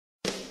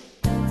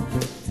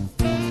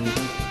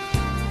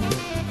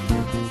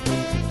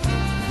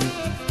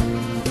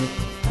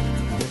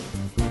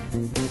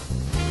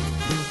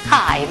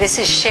this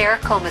is Cher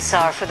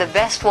Commissar for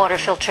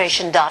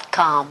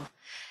thebestwaterfiltration.com.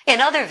 In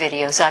other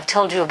videos, I've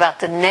told you about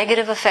the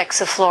negative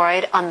effects of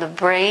fluoride on the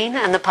brain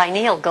and the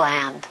pineal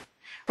gland.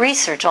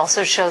 Research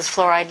also shows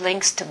fluoride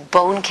links to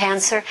bone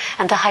cancer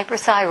and to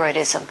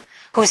hyperthyroidism,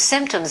 whose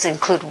symptoms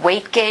include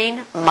weight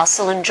gain,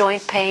 muscle and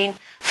joint pain,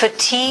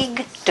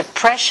 fatigue,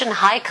 depression,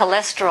 high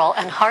cholesterol,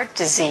 and heart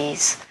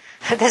disease.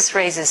 This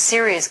raises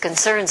serious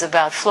concerns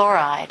about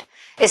fluoride,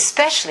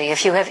 especially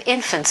if you have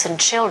infants and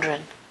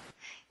children.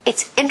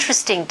 It's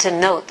interesting to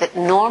note that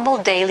normal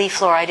daily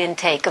fluoride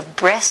intake of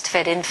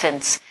breastfed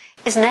infants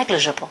is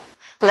negligible,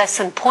 less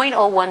than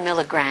 0.01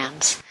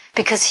 milligrams,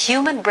 because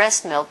human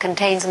breast milk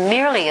contains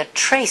merely a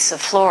trace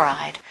of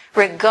fluoride,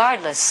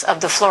 regardless of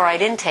the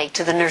fluoride intake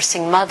to the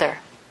nursing mother.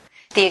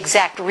 The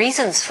exact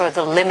reasons for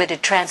the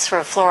limited transfer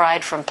of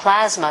fluoride from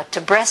plasma to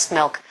breast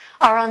milk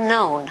are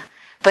unknown,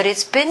 but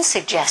it's been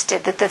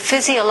suggested that the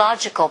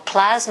physiological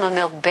plasma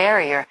milk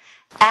barrier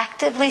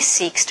actively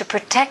seeks to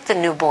protect the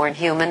newborn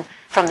human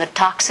from the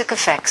toxic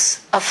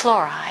effects of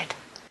fluoride.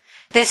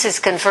 This is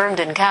confirmed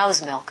in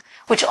cow's milk,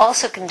 which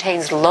also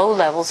contains low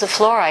levels of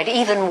fluoride,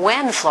 even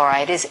when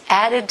fluoride is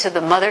added to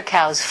the mother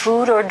cow's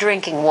food or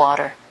drinking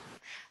water.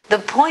 The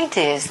point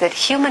is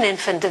that human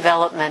infant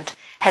development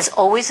has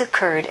always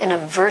occurred in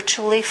a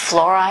virtually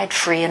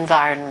fluoride-free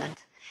environment,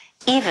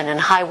 even in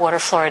high water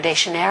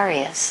fluoridation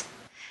areas.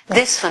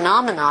 This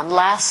phenomenon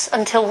lasts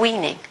until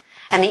weaning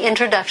and the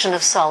introduction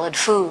of solid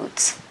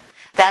foods.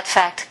 That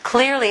fact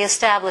clearly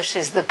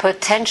establishes the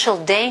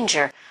potential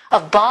danger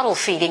of bottle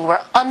feeding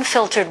where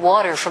unfiltered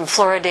water from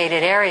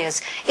fluoridated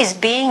areas is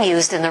being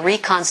used in the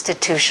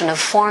reconstitution of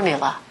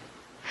formula.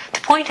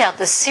 To point out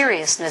the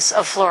seriousness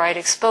of fluoride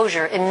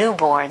exposure in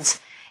newborns,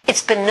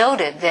 it's been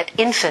noted that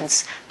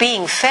infants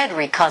being fed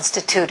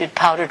reconstituted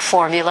powdered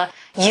formula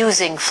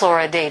using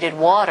fluoridated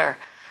water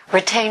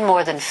retain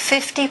more than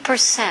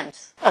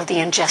 50% of the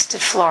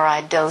ingested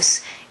fluoride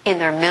dose in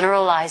their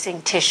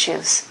mineralizing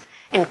tissues,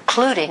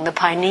 including the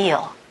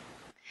pineal.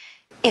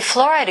 If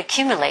fluoride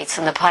accumulates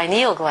in the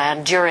pineal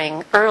gland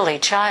during early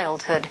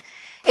childhood,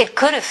 it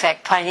could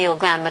affect pineal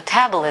gland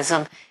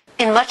metabolism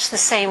in much the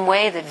same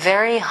way that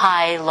very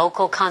high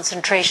local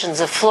concentrations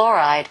of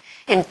fluoride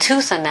in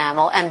tooth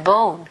enamel and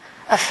bone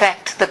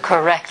affect the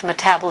correct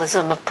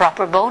metabolism of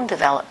proper bone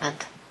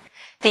development.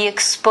 The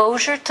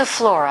exposure to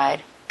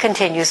fluoride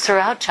continues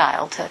throughout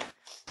childhood,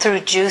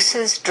 through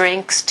juices,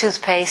 drinks,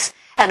 toothpaste,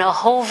 and a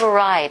whole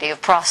variety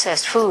of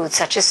processed foods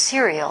such as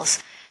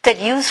cereals that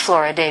use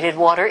fluoridated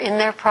water in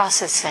their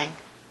processing.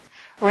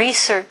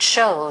 Research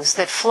shows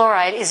that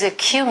fluoride is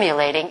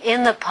accumulating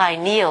in the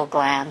pineal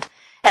gland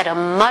at a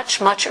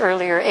much, much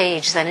earlier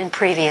age than in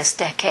previous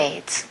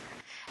decades.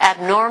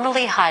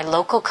 Abnormally high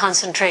local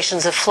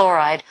concentrations of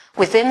fluoride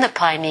within the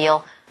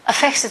pineal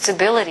affects its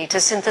ability to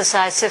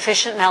synthesize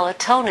sufficient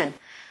melatonin,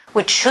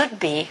 which should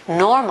be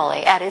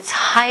normally at its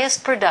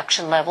highest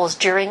production levels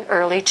during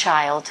early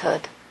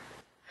childhood.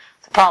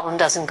 The problem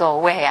doesn't go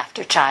away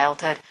after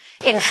childhood.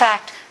 In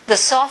fact, the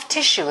soft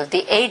tissue of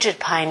the aged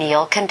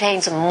pineal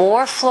contains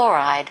more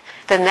fluoride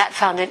than that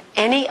found in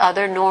any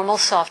other normal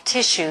soft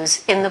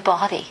tissues in the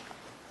body.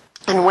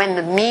 And when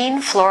the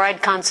mean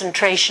fluoride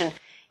concentration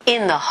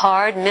in the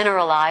hard,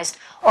 mineralized,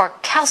 or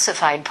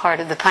calcified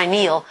part of the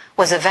pineal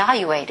was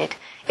evaluated,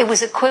 it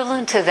was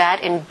equivalent to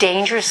that in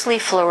dangerously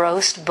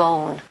fluorosed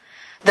bone.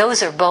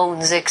 Those are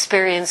bones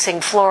experiencing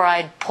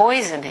fluoride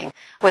poisoning,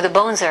 where the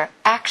bones are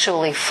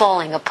actually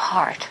falling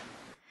apart.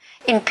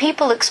 In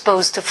people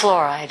exposed to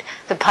fluoride,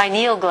 the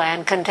pineal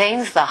gland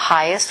contains the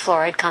highest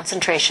fluoride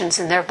concentrations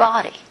in their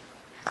body.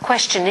 The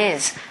question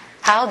is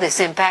how this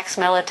impacts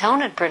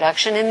melatonin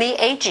production in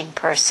the aging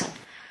person,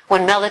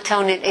 when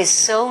melatonin is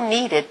so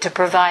needed to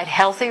provide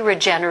healthy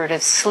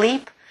regenerative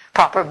sleep,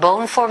 proper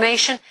bone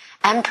formation,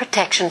 and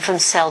protection from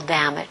cell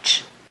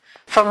damage.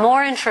 For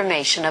more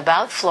information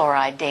about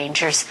fluoride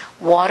dangers,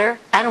 water,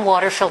 and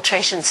water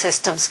filtration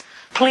systems,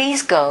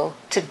 please go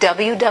to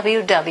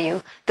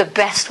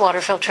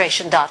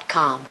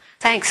www.thebestwaterfiltration.com.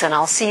 Thanks, and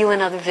I'll see you in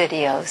other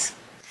videos.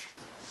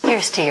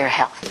 Here's to your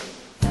health.